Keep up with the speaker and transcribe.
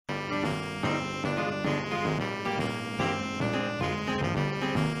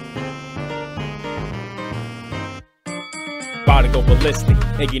About to go ballistic,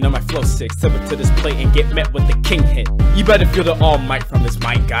 and you know my flow sick. Step up to this plate and get met with the king hit. You better feel the all might from this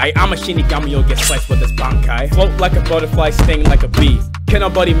mic guy. I'm a Shinigami, you'll get sliced with this bankai. Float like a butterfly, sting like a bee. Can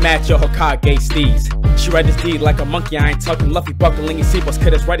nobody match your Hokage steez? She read this deed like a monkey, I ain't talking Luffy buckling. You see what's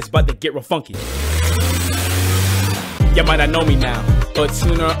kid is right, it's about to get real funky. You might not know me now, but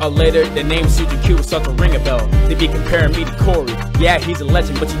sooner or later the name ShujinSquad will start to ring a bell. They be comparing me to Corey. Yeah, he's a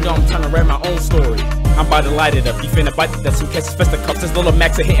legend, but you know I'm trying to write my own story. I'm about to light it up, you finna bite that some catches fisticuffs. This little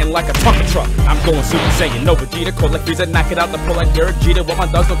Max are hitting like a Tonka truck. I'm going Super Saiyan, no Vegeta, cold like Frieza, knock it out the pull like Derek Jeter. With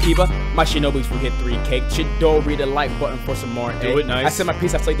my dogs no Kiba, my Shinobis will hit 3K. Shit, don't read the like button for some more. Do it nice. I said my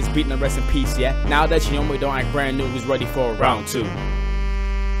piece, I played this beat and rest in peace, yeah. Now that you know me, don't act brand new, who's ready for round 2?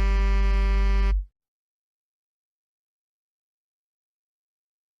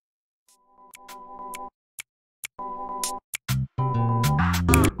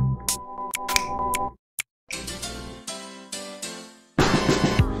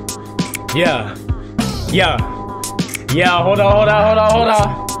 Yeah, hold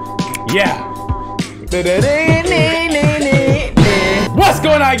on. Yeah. What's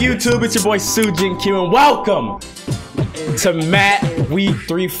going on, YouTube? It's your boy ShujinSquad, and welcome to Wii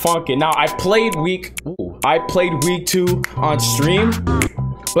 3 Funkin. Now, I played Week 2 on stream,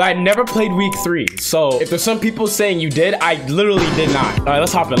 but I never played Week 3. So if there's some people saying you did, I literally did not. All right,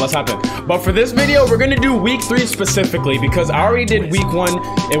 let's hop in. But for this video, we're gonna do Week 3 specifically because I already did Week 1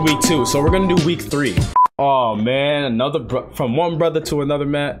 and Week 2. So we're gonna do Week 3. Oh man, from one brother to another,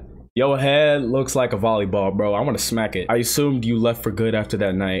 man. Your head looks like a volleyball, bro. I want to smack it. I assumed you left for good after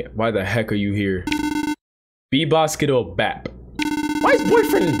that night. Why the heck are you here? B-Boss Skittle Bap. Why is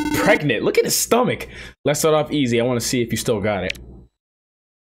boyfriend pregnant? Look at his stomach. Let's start off easy. I want to see if you still got it.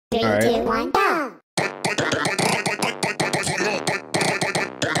 3, 2, 1, go!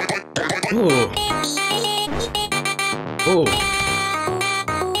 Ooh. Ooh.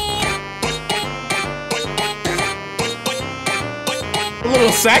 A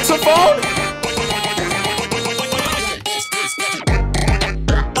little saxophone?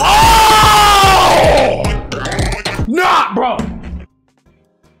 Oh! Nah, bro!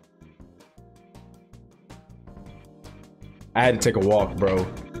 I had to take a walk, bro.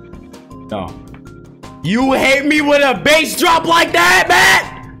 No. You hate me with a bass drop like that,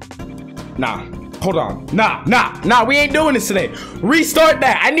 man? Nah. Hold on. Nah, we ain't doing this today. Restart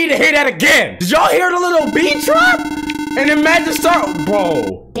that. I need to hear that again. Did y'all hear the little beat drop? And then Magic start,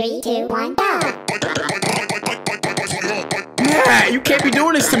 bro. 3, 2, 1, go! Yeah, you can't be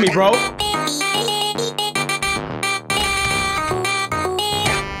doing this to me, bro.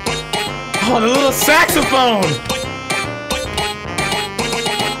 Oh, the little saxophone.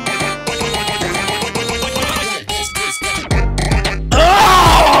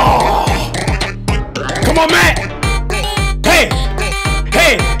 Oh! Come on, Matt. Hey.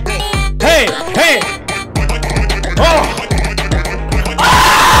 Oh!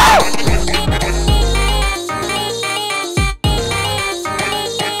 Oh!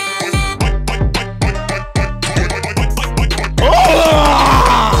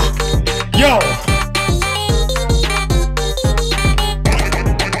 Oh! Yo!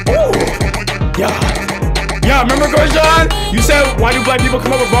 Ooh. Yeah, remember Gorjan? You said, why do black people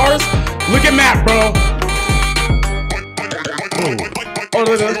come up with bars? Look at Matt, bro. Ooh. Oh,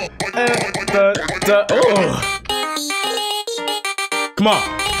 look. Oh.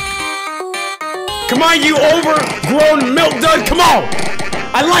 Come on, you overgrown milk dud. Come on.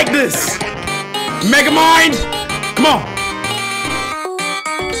 I like this. Megamind. Come on.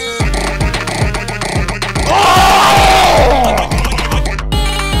 Oh!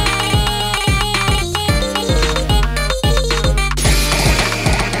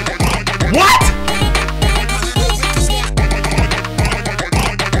 What?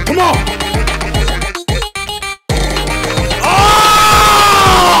 Come on.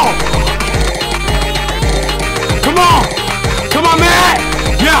 Come on, Matt!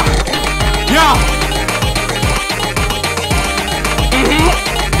 Yeah!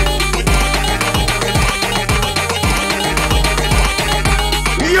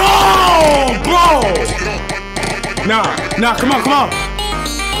 Yo, bro! Nah, come on.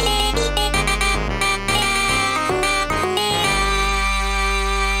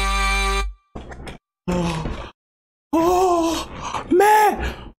 Oh,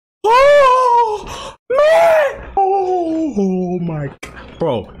 man! Oh my God.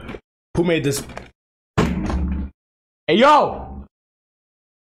 Bro, who made this? Hey, yo!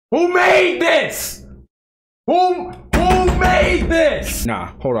 Who made this? Who made this?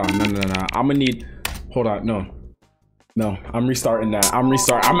 Nah, hold on. No. I'ma need. Hold on, no. No, I'm restarting that. I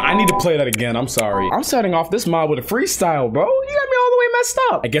need to play that again. I'm sorry. I'm starting off this mod with a freestyle, bro. You got me all the way messed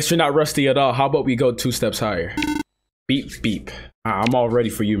up. I guess you're not rusty at all. How about we go 2 steps higher? Beep, beep. I'm all ready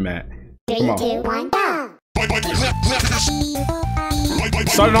for you, Matt. Come on. 3, 2, 1, go.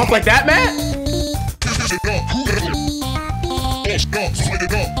 Starting off like that, Matt?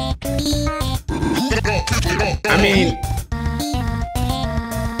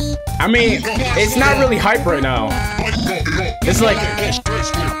 I mean, it's not really hype right now. It's like, I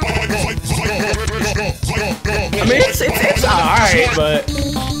mean, it's alright, but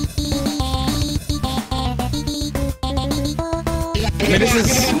I mean,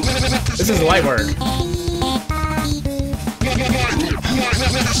 this is light work.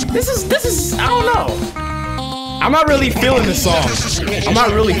 This is I don't know. I'm not really feeling this song. I'm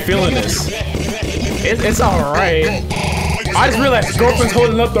not really feeling this. It's alright. I just realized girlfriend's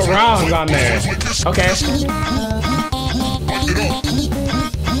holding up the rounds on there. Okay.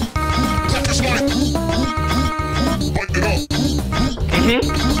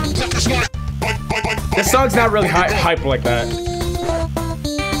 This song's not really hype like that.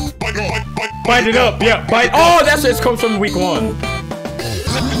 Bite it up, yeah, bite. Oh, that's it comes from week 1.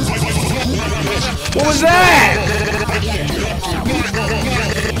 What was that?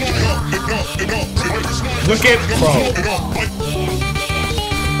 Look at, bro.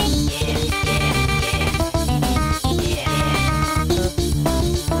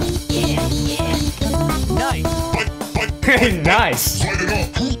 Nice.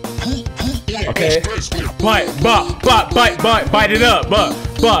 Okay. Bite it up. Bite it up. Bite it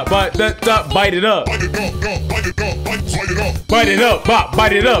up. Bite it up. Bite it up.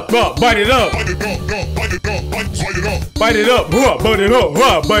 Bite it up.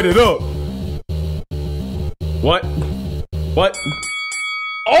 Bite it up. What?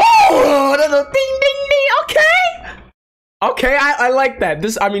 Oh, ding ding ding. Okay. Okay, I like that.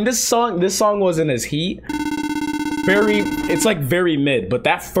 This song wasn't as heat. It's like very mid, but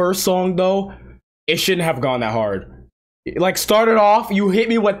that first song though, it shouldn't have gone that hard. Like started off, you hit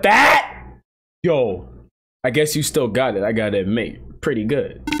me with that. Yo, I guess you still got it. I gotta admit, pretty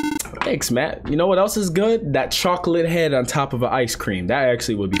good. Thanks, Matt. You know what else is good? That chocolate head on top of an ice cream. That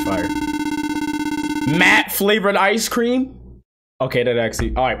actually would be fire. Matt flavored ice cream? Okay, that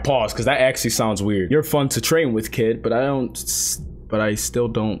actually, all right, pause, because that actually sounds weird. You're fun to train with, kid, but I still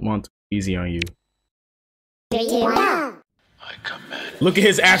don't want to be easy on you. 3, 2, 1, go. Look at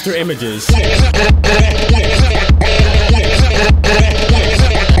his after images.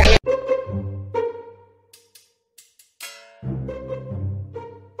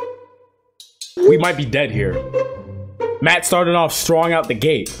 We might be dead here. Matt started off strong out the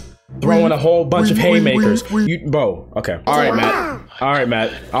gate, throwing a whole bunch of haymakers. Bro, okay. All right, Matt. All right,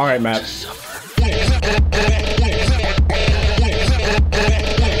 Matt. All right, Matt.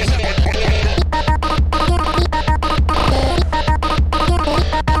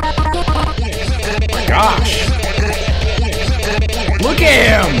 Gosh. Look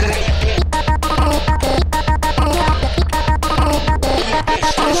at him.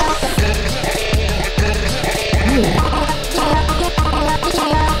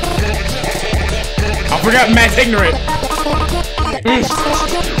 I forgot Matt's ignorant.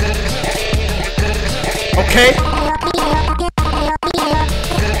 Okay.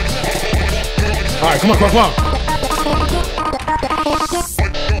 Alright, come on.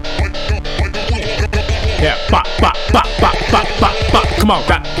 Yeah, bop. Come on,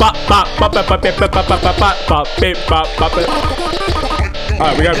 bop.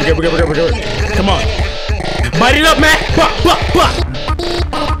 Alright, we got it. Come on. Bite it up, Matt. Bop.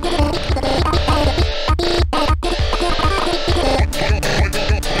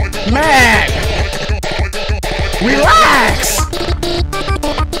 Man, relax.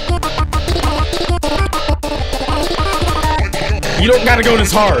 You don't gotta go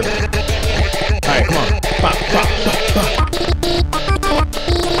this hard. All right, come on. Bop.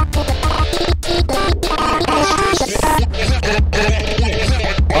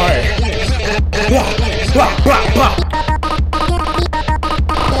 All right. Bop.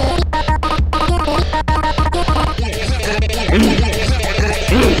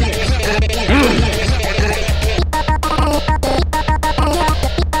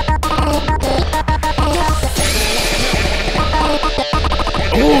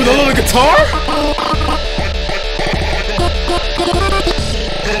 Ooh, the little guitar?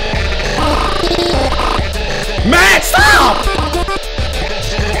 Matt, stop!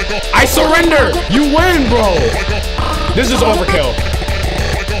 I surrender! You win, bro! This is overkill.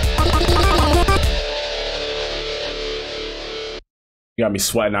 You got me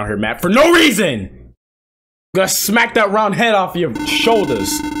sweating out here, Matt, for no reason! Gonna smack that round head off your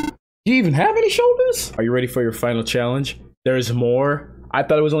shoulders. Do you even have any shoulders? Are you ready for your final challenge? There's more. I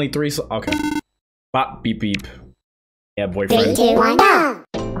thought it was only 3, so okay. Bop, beep, beep. Yeah, boyfriend. 3, 2, 1, go!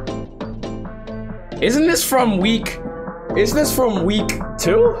 Isn't this from week? Isn't this from week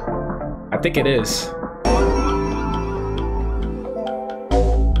 2? I think it is.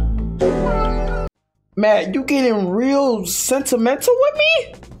 Matt, you getting real sentimental with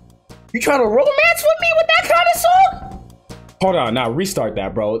me? You trying to romance with me with that kind of song? Hold on, now restart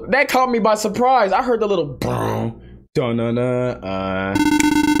that, bro. That caught me by surprise. I heard the little boom, dun-dun-dun,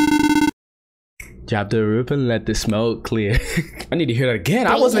 drop the roof and let the smoke clear. I need to hear that again.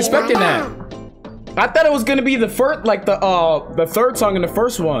 I wasn't expecting that. I thought it was gonna be the first, like the third song in the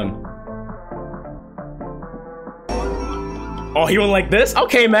first one. Oh, he went like this?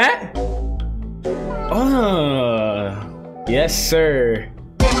 Okay, Matt. Yes, sir.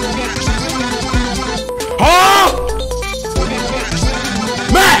 Oh!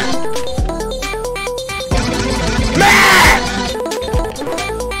 Matt! Matt!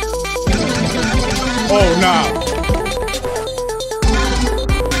 Oh, nah.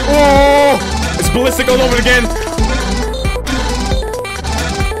 Oh! It's ballistic all over again.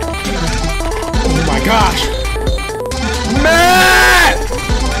 Oh my gosh. Matt!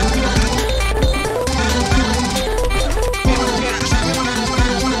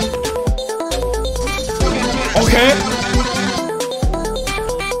 Okay.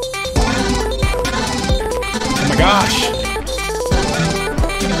 Oh my gosh.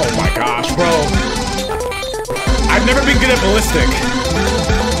 Oh my gosh, bro. I've never been good at ballistic.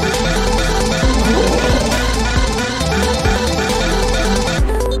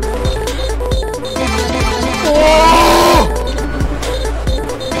 Oh!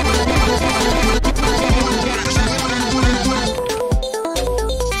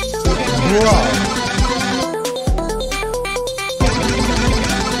 Bro.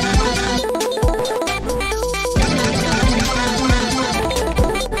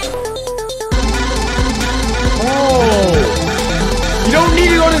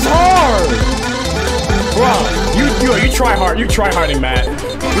 You try hard. You try harding, Matt.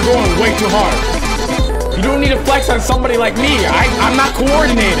 You're going way too hard. You don't need to flex on somebody like me. I'm not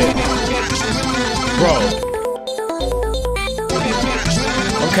coordinated. Bro.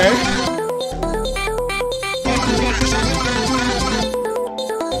 Okay.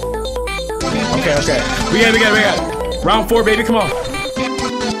 Okay. We got it. Round 4, baby. Come on.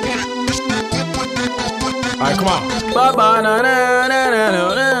 Alright, come on. Bye-bye.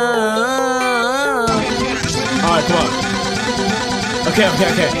 Alright, come on. Okay.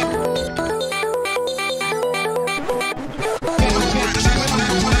 Okay.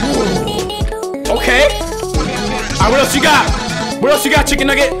 Alright, what else you got? What else you got, chicken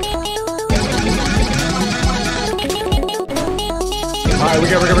nugget? Alright, we're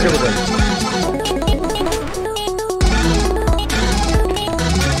good.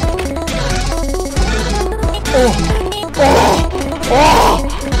 Oh!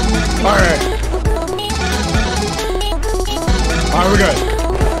 Alright. Alright, we're good.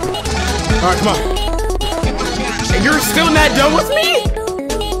 Alright, come on. And you're still not done with me?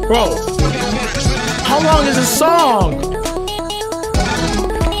 Bro. How long is this song?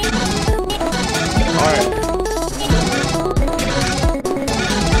 Alright.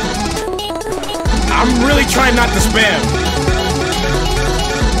 I'm really trying not to spam.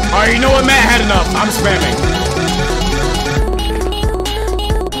 Alright, you know what, Matt? Had enough. I'm spamming.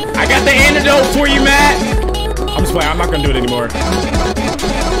 I got the antidote for you, Matt. I'm just playing. I'm not gonna do it anymore.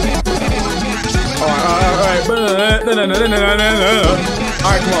 Alright.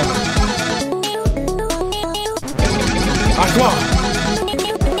 Alright, come on. Alright, come on.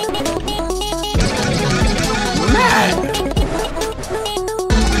 Matt!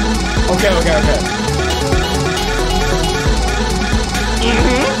 Okay. Alright.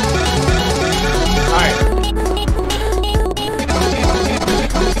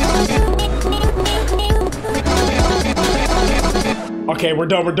 Okay, we're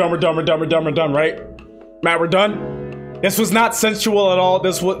done, right? Matt, we're done? This was not sensual at all.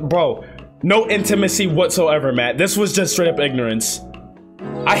 This was, bro, no intimacy whatsoever, Matt. This was just straight up ignorance.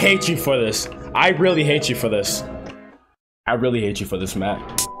 I hate you for this. I really hate you for this. I really hate you for this, Matt.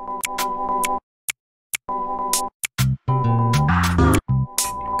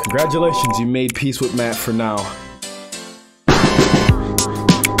 Congratulations, you made peace with Matt for now.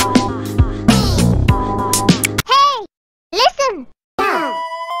 Hey! Listen!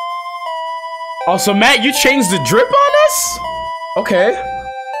 Oh, so Matt, you changed the drip on us? Okay.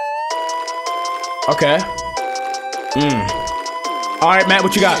 Alright, Matt,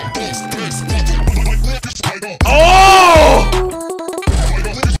 what you got? Oh!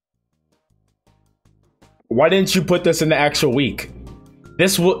 Why didn't you put this in the actual week?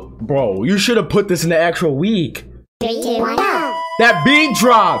 This would, bro, you should have put this in the actual week. 3, 2, 1, go! That beat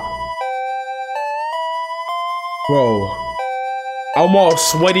drop! Bro, I'm all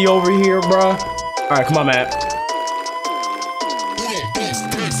sweaty over here, bro. Alright, come on, Matt.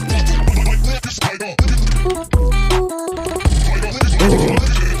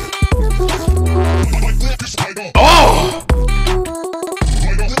 Oh!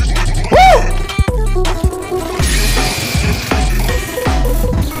 Woo!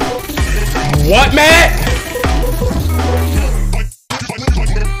 What, Matt?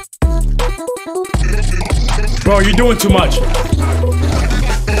 Bro, you're doing too much.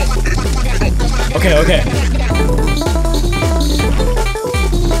 Okay, okay.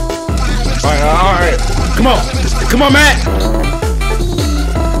 Alright. Come on. Come on, Matt.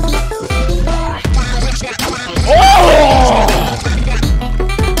 Oh!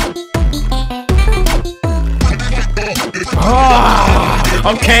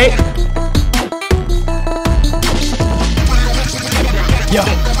 Ah, okay. Yeah.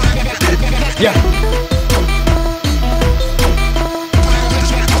 Yeah.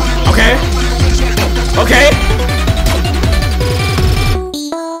 Okay. Okay.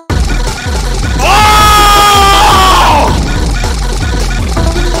 Oh!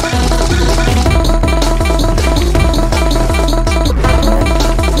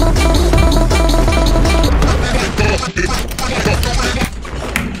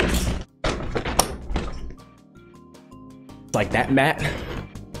 Like that, Matt.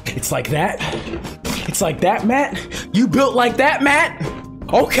 It's like that. It's like that, Matt. You built like that, Matt.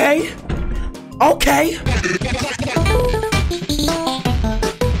 Okay. Okay.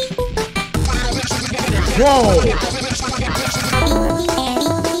 Whoa.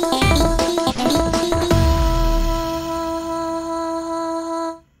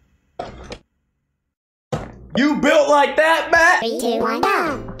 You built like that, Matt? 3, 2, 1,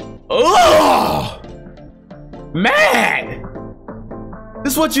 go! Ugh! Man!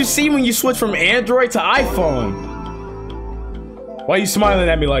 This is what you see when you switch from Android to iPhone. Why are you smiling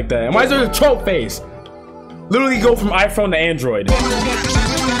at me like that? And why is there a trope face? Literally go from iPhone to Android.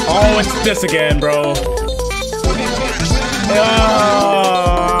 Oh, it's this again, bro.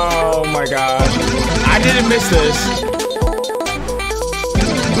 Oh my gosh. I didn't miss this.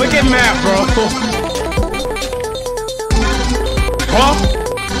 Look at Matt, bro. Huh?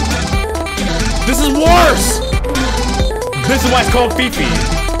 This is worse! This is why it's called Fifi.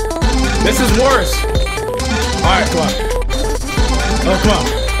 This is worse. Alright, come on. Oh, come on.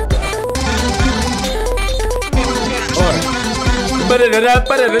 Alright.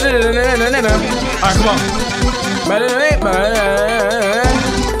 Alright, come on.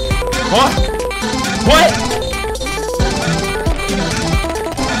 What? What?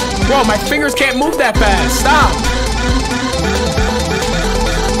 Bro, my fingers can't move that fast. Stop.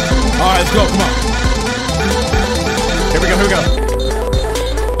 Alright, let's go. Come on. Here we go. Here we go.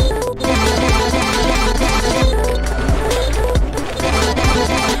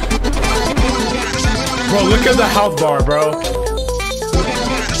 Bro, look at the health bar, bro.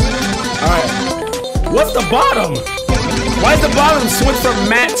 Alright. What's the bottom? Why is the bottom switch from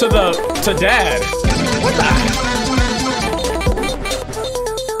Matt to Dad? What the?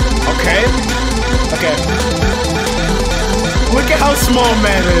 Okay. Okay. Look at how small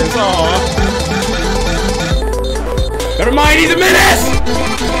Matt is. Aw. Never mind, he's a menace!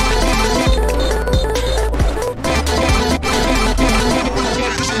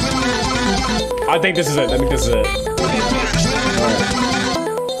 I think this is it. I think this is it. Alright.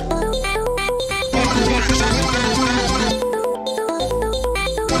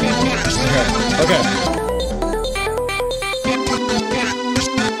 Okay. Okay.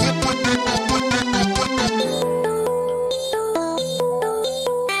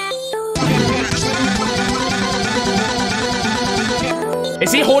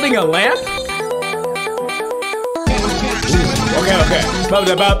 Is he holding a lamp? Okay, okay. Alright,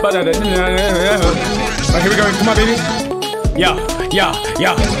 here we go. Come on, baby. Yeah, yeah,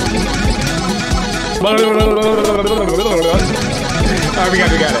 yeah. Alright, we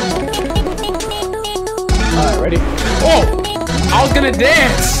got it. Alright, ready? Oh! I was gonna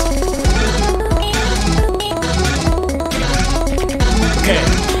dance! Okay.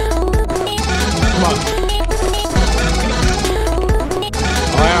 Come on.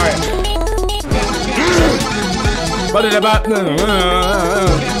 Alright.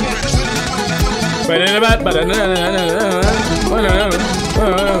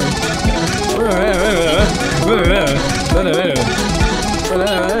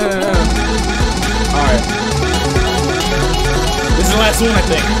 Alright. soon, I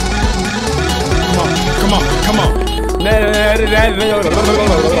think. Come on, come on, come on.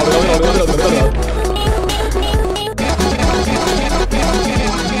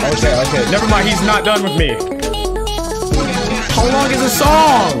 Okay, never mind, he's not done with me. How long is the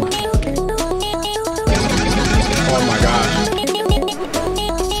song? Oh my gosh.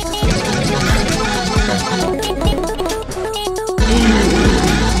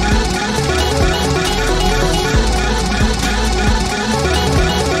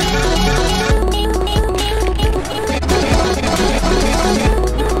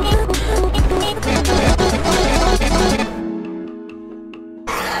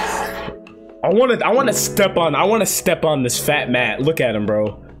 I want to step on this fat Matt. Look at him,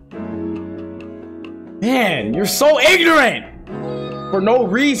 bro. Man, you're so ignorant for no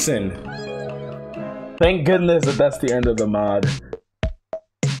reason. Thank goodness that that's the end of the mod.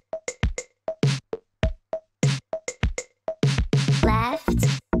 Left,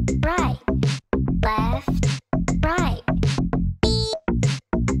 right, left, right.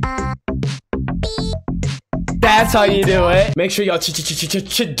 That's how you do it. Make sure y'all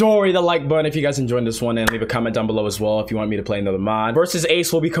chidori the like button if you guys enjoyed this one, and leave a comment down below as well if you want me to play another mod. Versus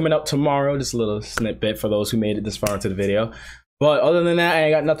Ace will be coming up tomorrow. Just a little snippet for those who made it this far into the video. But other than that, I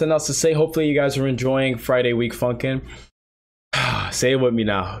ain't got nothing else to say. Hopefully you guys are enjoying Friday Wii Funkin. Say it with me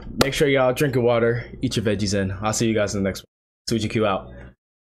now. Make sure y'all drink your water, eat your veggies in. I'll see you guys in the next one. ShujinQ out.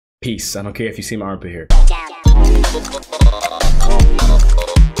 Peace. I don't care if you see my armpit here. Down.